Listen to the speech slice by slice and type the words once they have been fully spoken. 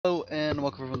and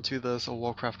welcome everyone to this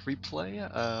Warcraft replay.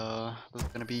 This is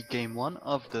going to be game 1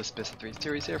 of this Twisted 3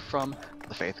 series here from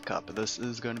the Faith Cup. This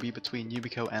is going to be between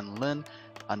Yumiko and Lyn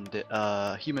on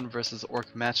the human versus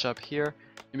orc matchup here.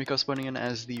 Yumiko spawning in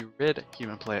as the red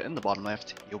human player in the bottom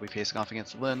left. You'll be facing off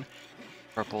against Lyn,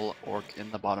 purple orc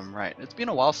in the bottom right. It's been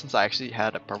a while since I actually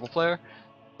had a purple player,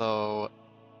 so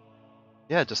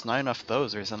yeah, just not enough of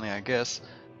those recently, I guess.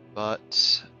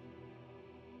 But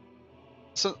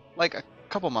so like a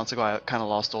couple months ago I kind of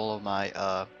lost all of my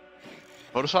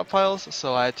Photoshop files,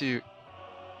 so I had to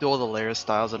do all the layer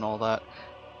styles and all that.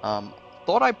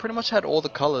 Thought I pretty much had all the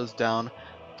colors down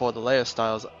for the layer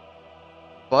styles,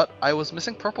 but I was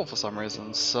missing purple for some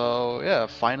reason, so yeah,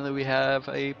 finally we have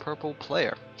a purple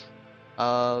player.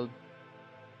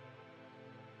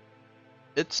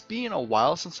 It's been a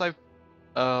while since I've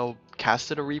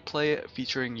casted a replay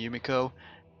featuring Yumiko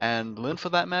and Lyn for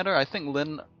that matter. I think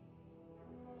Lyn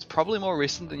is probably more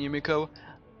recent than Yumiko,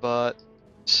 but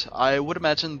I would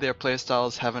imagine their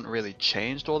playstyles haven't really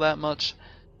changed all that much.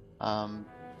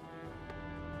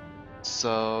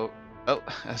 So,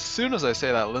 as soon as I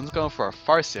say that, Lyn's going for a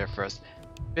Farseer first.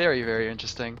 Very, very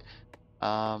interesting.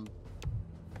 I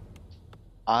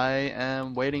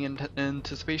am waiting in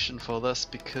anticipation for this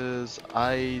because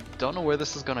I don't know where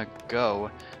this is gonna go.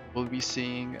 We'll be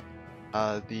seeing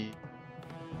the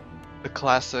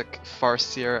classic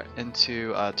Farseer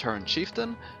into Terran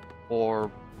Chieftain,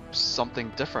 or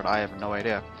something different. I have no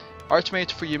idea.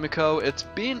 Archmage for Yumiko. It's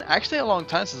been actually a long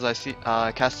time since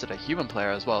I casted a human player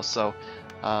as well, so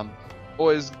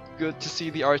always good to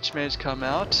see the Archmage come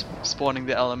out, spawning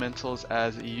the elementals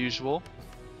as usual.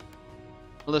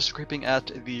 Militia creeping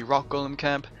at the Rock Golem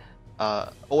camp.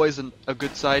 Always a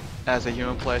good sight as a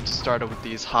human player to start with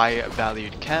these high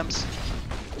valued camps,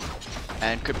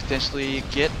 and could potentially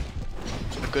get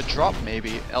a good drop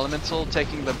maybe. Elemental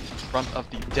taking the front of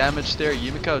the damage there.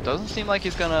 Yumiko doesn't seem like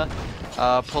he's gonna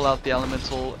pull out the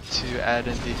Elemental to add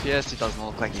in DPS. He doesn't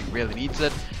look like he really needs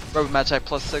it. Robot Magi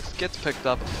 +6 gets picked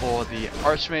up for the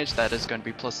Archmage. That is going to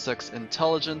be +6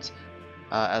 Intelligence,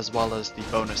 as well as the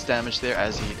bonus damage there,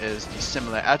 as he is the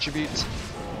similar attributes.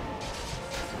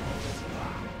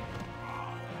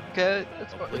 Okay,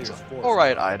 it's an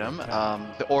alright item.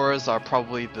 The auras are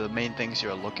probably the main things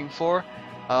you're looking for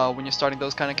when you're starting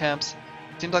those kind of camps.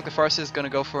 It seems like the Farseer is going to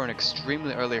go for an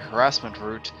extremely early harassment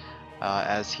route,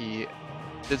 as he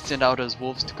did send out his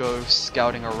wolves to go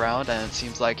scouting around, and it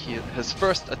seems like his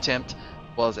first attempt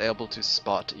was able to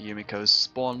spot Yumiko's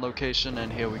spawn location,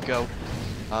 and here we go.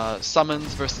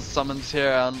 Summons versus summons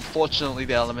here. Unfortunately,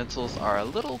 the elementals are a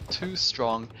little too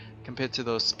strong compared to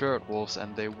those spirit wolves,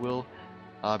 and they will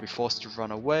be forced to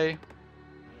run away.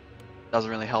 Doesn't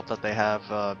really help that they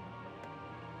have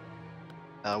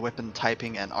weapon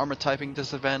typing and armor typing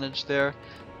disadvantage there.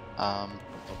 A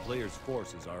player's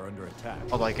forces are under attack.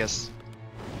 Although I guess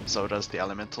so does the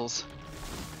elementals.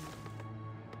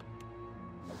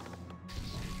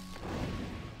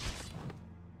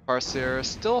 Farseer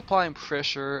still applying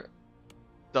pressure.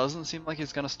 Doesn't seem like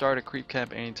he's gonna start a creep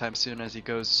camp anytime soon, as he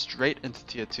goes straight into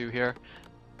tier 2 here.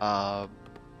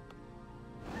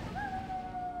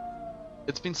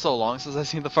 It's been so long since I've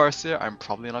seen the Farseer, I'm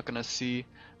probably not gonna see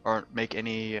or make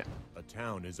any A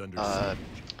town is under siege.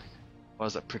 what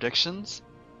was it, predictions?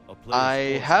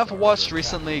 I have watched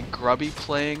recently Grubby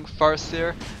playing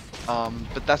Farseer,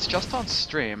 but that's just on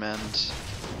stream, and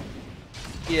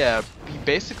yeah, he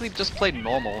basically just played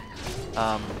normal.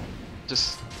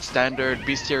 Just standard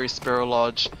Bestiary Sparrow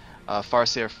Lodge,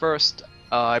 Farseer first.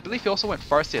 I believe he also went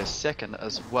Farseer second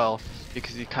as well,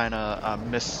 because he kinda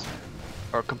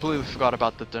or completely forgot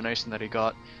about the donation that he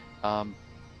got.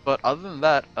 But other than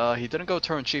that, he didn't go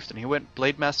Terran Chieftain. He went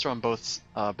Blade Master on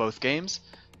both games.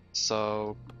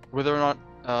 So whether or not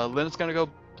Lyn's gonna go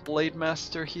Blade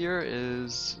Master here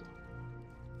is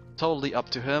totally up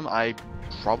to him. I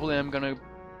probably am gonna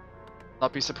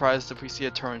not be surprised if we see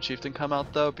a Terran Chieftain come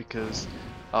out though, because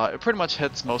it pretty much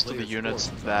hits most of the units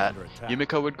that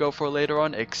Yumiko would go for later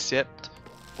on, except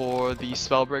for the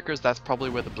Spellbreakers. That's probably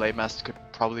where the Blade Master could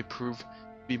probably prove to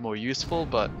be more useful,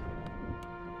 but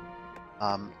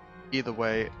either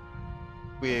way,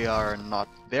 we are not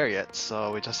there yet,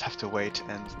 so we just have to wait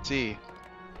and see.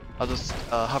 I'll just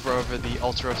hover over the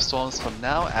Altar of Storms for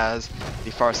now, as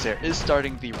the Farseer is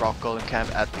starting the Rock Golem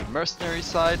camp at the Mercenary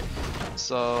side.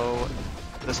 So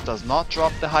this does not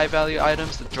drop the high value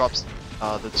items, it drops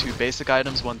the 2 basic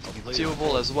items, one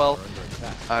consumable as well.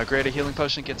 Greater Healing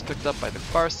Potion gets picked up by the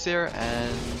Farseer,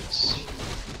 and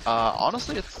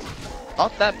honestly it's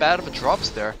not that bad of a drops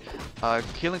there.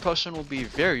 Healing Potion will be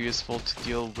very useful to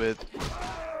deal with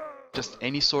just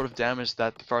any sort of damage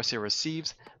that the Farseer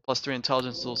receives, +3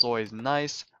 intelligence is always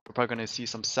nice. We're probably going to see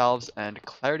some salves and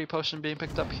clarity potion being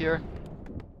picked up here.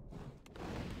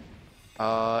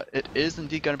 It is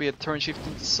indeed going to be a turn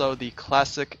chieftain, so the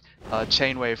classic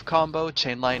chain wave combo,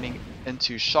 chain lightning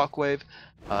into shockwave.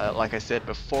 Like I said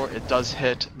before, it does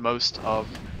hit most of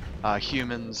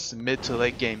humans' mid to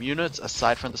late game units,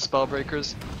 aside from the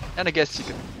spellbreakers, and I guess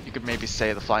you could maybe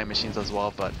say the flying machines as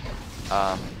well. But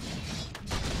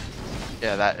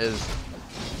yeah, that is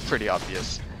pretty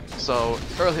obvious. So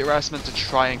early harassment to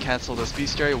try and cancel this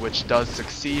bestiary, which does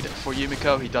succeed for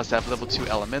Yumiko. He does have level 2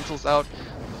 elementals out.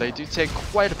 They do take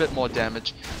quite a bit more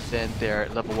damage than their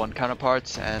level 1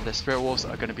 counterparts, and the Spirit Wolves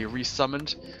are going to be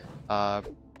resummoned,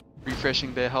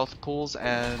 refreshing their health pools,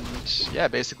 and yeah,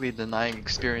 basically denying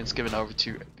experience given over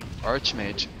to the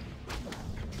Archmage.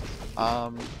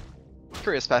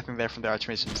 Curious pathing there from the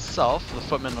Archmage himself. The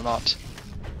Footmen are not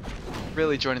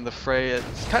really joining the fray.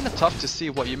 It's kind of tough to see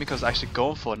what Yumiko's actually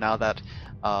going for now that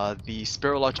the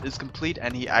Spirit Lodge is complete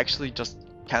and he actually just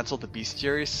cancelled the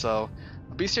Bestiary. So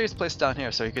the Bestiary is placed down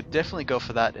here, so he could definitely go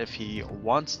for that if he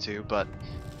wants to, but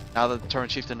now that the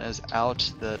Torrent Chieftain is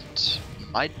out, that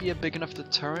might be a big enough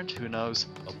deterrent, who knows.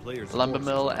 Lumber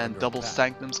Mill and Double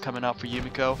Sanctums coming out for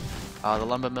Yumiko. The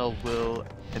Lumber Mill will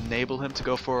enable him to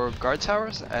go for guard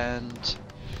towers, and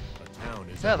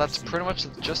yeah, that's pretty much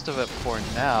the gist of it for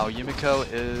now. Yumiko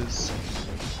is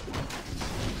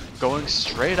going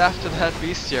straight after that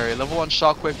Bestiary. Level 1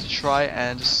 Shockwave to try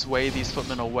and sway these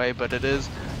Footmen away, but it is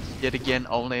yet again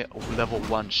only level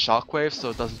 1 Shockwave, so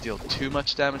it doesn't deal too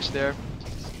much damage there.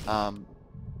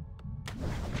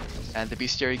 And the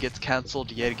Bestiary gets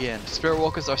cancelled yet again. Spirit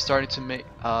Walkers are starting to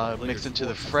mix into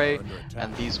the fray,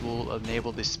 and these will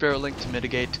enable the Spirit Link to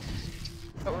mitigate,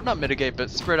 or not mitigate, but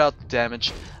spread out the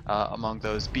damage among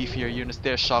those beefier units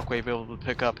there. Shockwave able to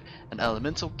pick up an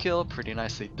elemental kill, pretty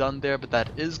nicely done there, but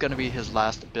that is going to be his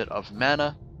last bit of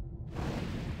mana.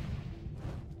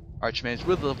 Archmage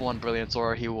with level 1 Brilliance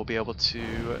Aura, he will be able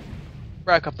to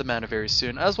rack up the mana very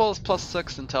soon, as well as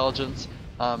 +6 intelligence.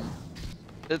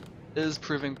 It is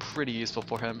proving pretty useful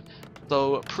for him.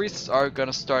 So priests are going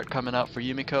to start coming out for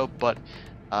Yumiko, but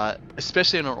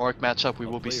especially in an orc matchup, we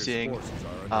will be seeing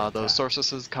those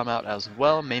sorceresses come out as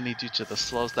well, mainly due to the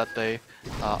slows that they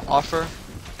offer.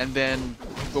 And then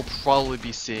we'll probably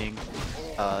be seeing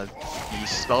the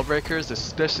spellbreakers,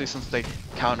 especially since they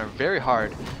counter very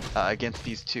hard against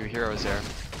these two heroes there.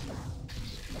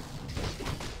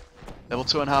 Level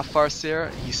 2.5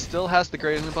 Farseer, he still has the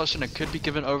Great Healing Potion. It could be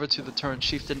given over to the Torrent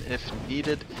Chieftain if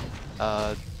needed.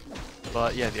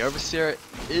 But yeah, the Overseer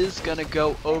is gonna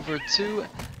go over to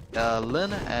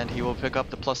Lin, and he will pick up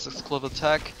the +6 Clove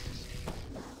Attack.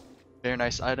 Very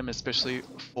nice item, especially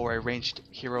for a ranged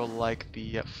hero like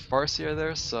the Farseer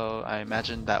there, so I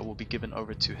imagine that will be given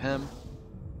over to him.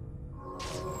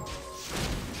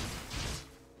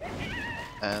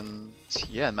 And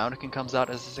yeah, Mountain comes out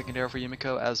as a secondary for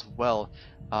Yumiko as well.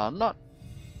 I'm not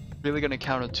really going to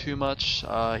counter too much.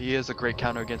 He is a great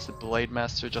counter against the Blade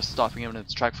Master, just stopping him in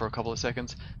its track for a couple of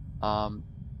seconds.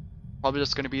 Probably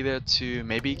just going to be there to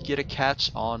maybe get a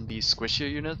catch on the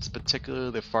squishier units,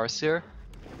 particularly the Farseer.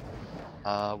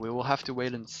 We will have to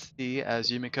wait and see, as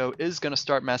Yumiko is going to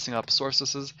start massing up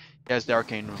sorceresses. He has the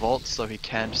Arcane Vault, so he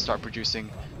can start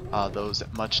producing those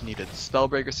much needed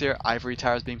spellbreakers here. Ivory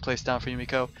Towers being placed down for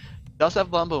Yumiko. He does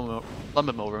have Lumber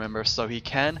Mill, remember, so he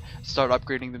can start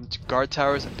upgrading them to guard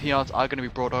towers, and peons are going to be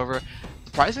brought over.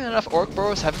 Surprisingly enough, Orc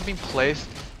Burrows haven't been placed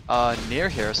near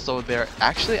here, so they're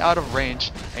actually out of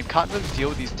range and can't really deal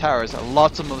with these towers.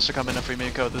 Lots of militia coming in for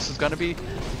Yumiko. This is going to be,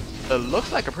 it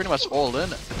looks like a pretty much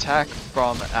all-in attack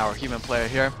from our human player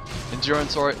here.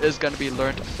 Endurance Aura is going to be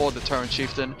learned for the Torrent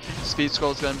Chieftain. Speed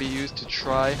Scroll is going to be used to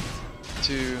try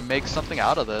to make something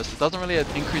out of this. It doesn't really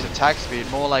increase attack speed,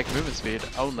 more like movement speed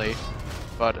only.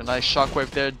 But a nice Shockwave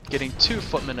there, getting 2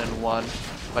 Footmen in 1.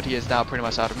 But he is now pretty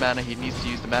much out of mana. He needs to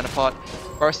use the mana pot.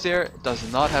 Farseer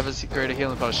does not have a Greater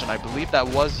Healing Potion. I believe that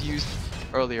was used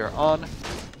earlier on.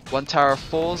 1 tower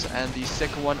falls, and the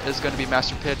second one is going to be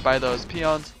master pit by those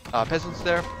peasants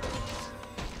there.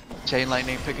 Chain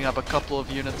Lightning picking up a couple of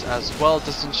units as well.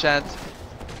 Disenchant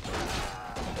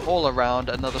all around,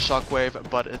 another Shockwave,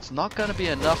 but it's not going to be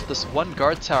enough. This 1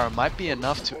 guard tower might be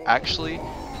enough to actually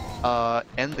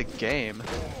end the game.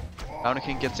 Mountain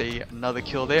King gets another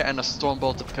kill there, and a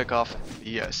Stormbolt to pick off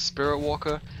the Spirit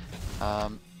Walker.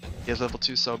 He has level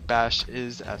 2, so Bash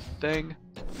is a thing.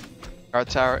 Guard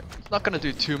tower, it's not going to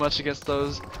do too much against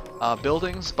those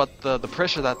buildings, but the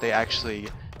pressure that they actually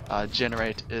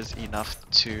generate is enough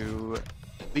to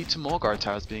lead to more guard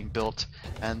towers being built,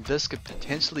 and this could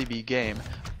potentially be game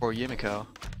for Yumiko.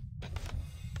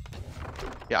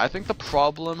 Yeah, I think the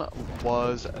problem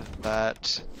was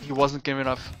that he wasn't given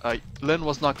enough, Lin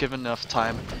was not given enough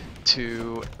time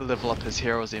to level up his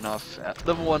heroes enough. At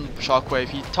level 1 Shockwave,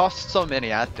 he tossed so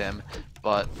many at them,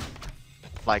 but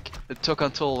like it took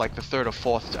until like the 3rd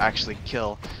or 4th to actually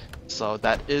kill. So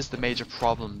that is the major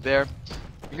problem there.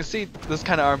 You can see this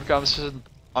kind of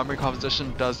armor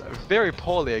composition does very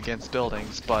poorly against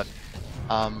buildings, but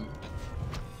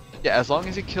yeah, as long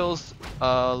as he kills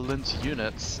Lin's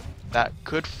units, that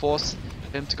could force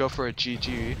him to go for a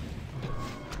GG.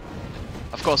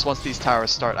 Of course, once these towers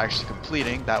start actually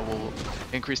completing, that will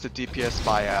increase the DPS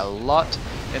by a lot.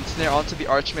 And snare onto the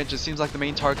Archmage. It seems like the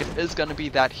main target is going to be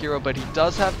that hero, but he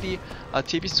does have the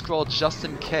TP scroll just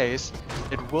in case.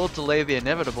 It will delay the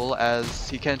inevitable, as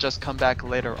he can just come back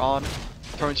later on.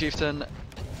 Throne Chieftain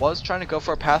was trying to go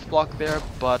for a path block there,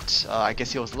 but I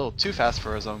guess he was a little too fast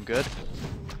for his own good.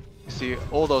 You see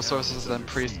all those sources and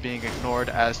priests being ignored,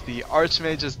 as the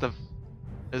Archmage is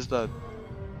the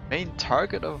main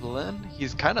target of Lin.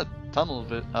 He's kind of tunnel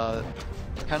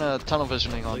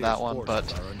visioning on that one,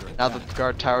 but now that the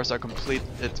guard towers are complete,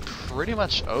 it's pretty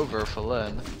much over for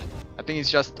Lin. I think he's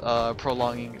just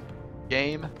prolonging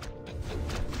game,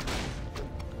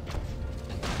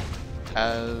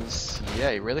 as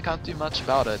yeah, he really can't do much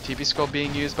about it. TP scroll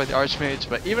being used by the Archmage,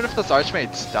 but even if this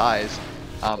Archmage dies,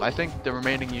 I think the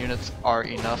remaining units are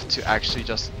enough to actually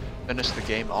just finish the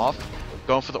game off.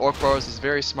 Going for the Orc Burrows is a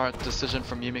very smart decision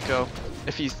from Yumiko.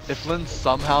 If Lin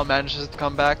somehow manages to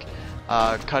come back,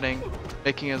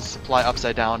 making his supply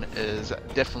upside down is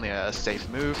definitely a safe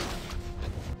move.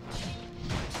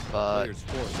 But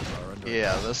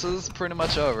yeah, this is pretty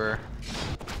much over.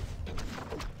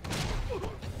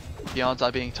 Peons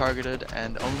are being targeted,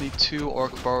 and only 2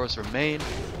 Orc Burrows remain.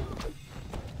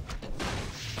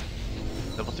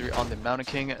 Level 3 on the Mountain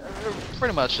King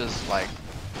pretty much is like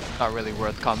not really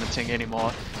worth commenting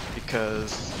anymore,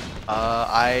 because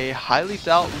I highly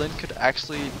doubt Lin could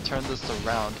actually turn this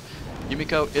around.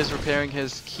 Yumiko is repairing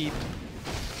his keep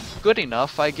good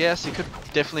enough, I guess. He could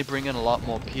definitely bring in a lot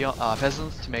more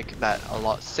peasants to make that a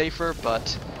lot safer,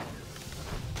 but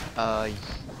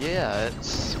yeah,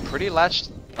 it's pretty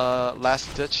last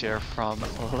ditch here from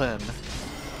Lin.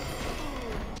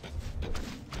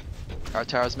 Our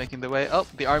tower's making their way. Oh,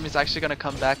 the army's actually gonna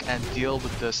come back and deal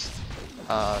with this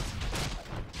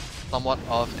somewhat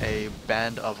of a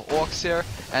band of orcs here,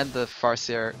 and the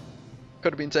Farseer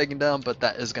could have been taken down, but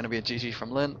that is going to be a GG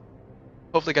from Lin.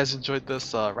 Hopefully you guys enjoyed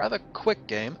this rather quick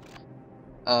game.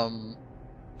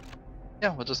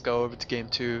 Yeah, we'll just go over to game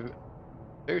 2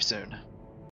 very soon.